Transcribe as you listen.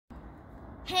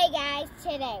Hey guys,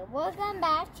 today welcome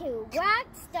back to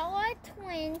Rockstar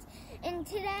Twins, and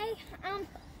today I'm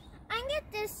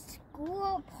at this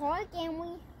school park and we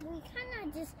kind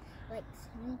of just like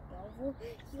sneak over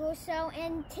here. So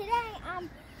and today I'm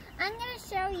gonna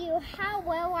show you how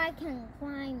well I can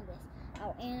climb this.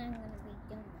 Oh, and I'm gonna be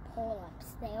doing pull-ups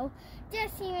still,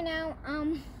 just so you know.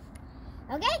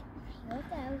 Okay, here it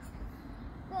goes.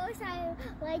 First I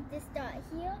like to start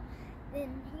here,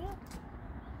 then here,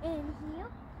 and here.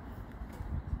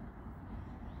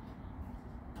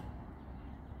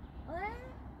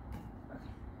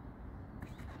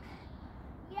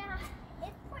 Yeah,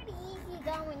 it's pretty easy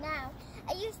going now.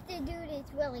 I used to do this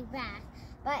really fast,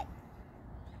 but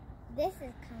this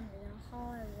is kind of the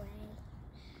hard way.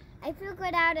 I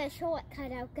figured out a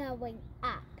shortcut of going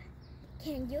up.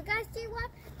 Can you guys do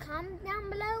up? Comment down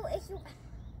below if you can.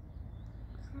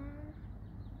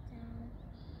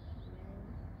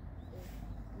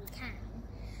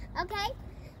 Okay,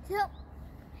 so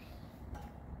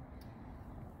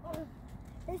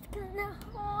it's kind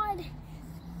of hard,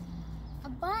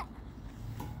 but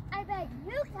I bet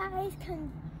you guys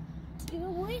can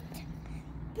do it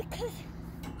because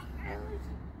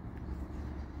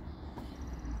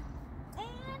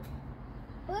and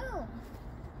boom,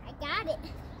 I got it.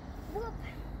 Whoop.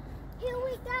 Here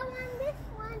we go on this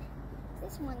one.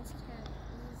 This one's kind of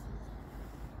easy,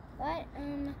 but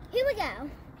here we go.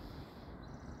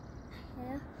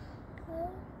 Here.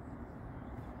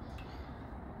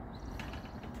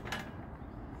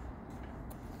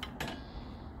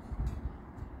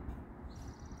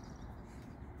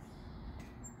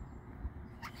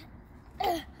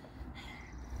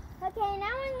 Okay,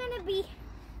 now I'm going to be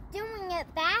doing it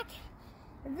back.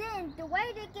 Then the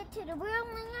way to get to the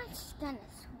railing, I'm just going to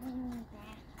swing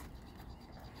back.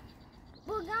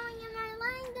 We're going in our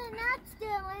lane, they're not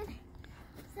stealing.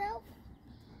 So,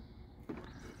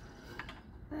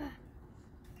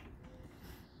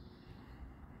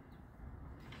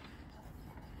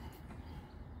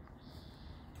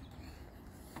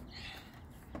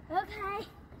 okay.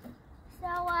 So,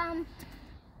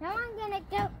 now I'm going to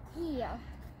go here.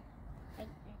 I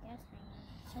guess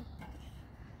I am.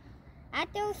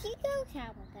 After he goes, I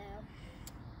will go.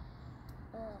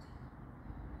 Oh.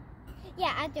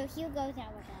 Yeah, after he goes, I will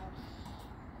go.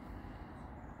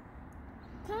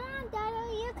 Come on, Dada,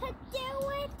 you can do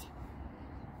it.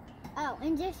 Oh,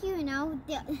 and just so you know,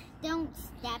 don't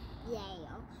step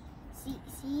there.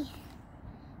 See?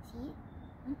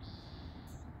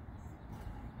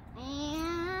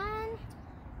 And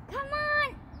come on,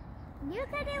 you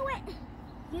can do it.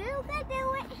 You can do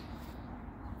it.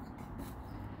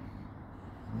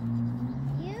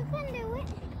 You can do it.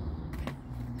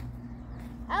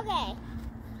 Okay.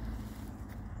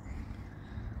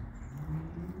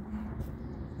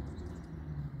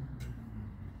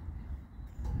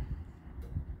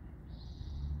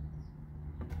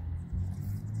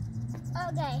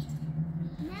 Okay.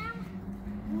 Now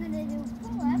I'm gonna do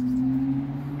pull-ups.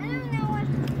 I don't know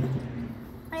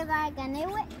if I can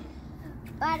do it,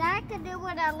 but I can do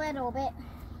it a little bit.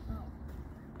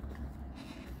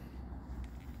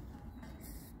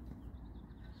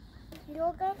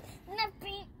 Yoga,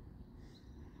 nappy.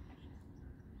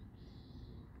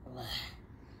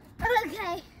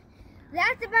 Okay,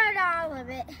 that's about all of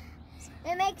it.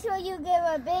 And make sure you give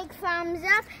a big thumbs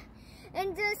up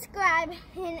and subscribe.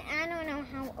 And I don't know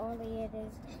how early it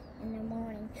is in the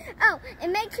morning. Oh,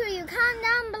 and make sure you comment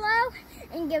down below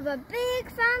and give a big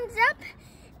thumbs up.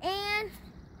 And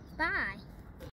bye.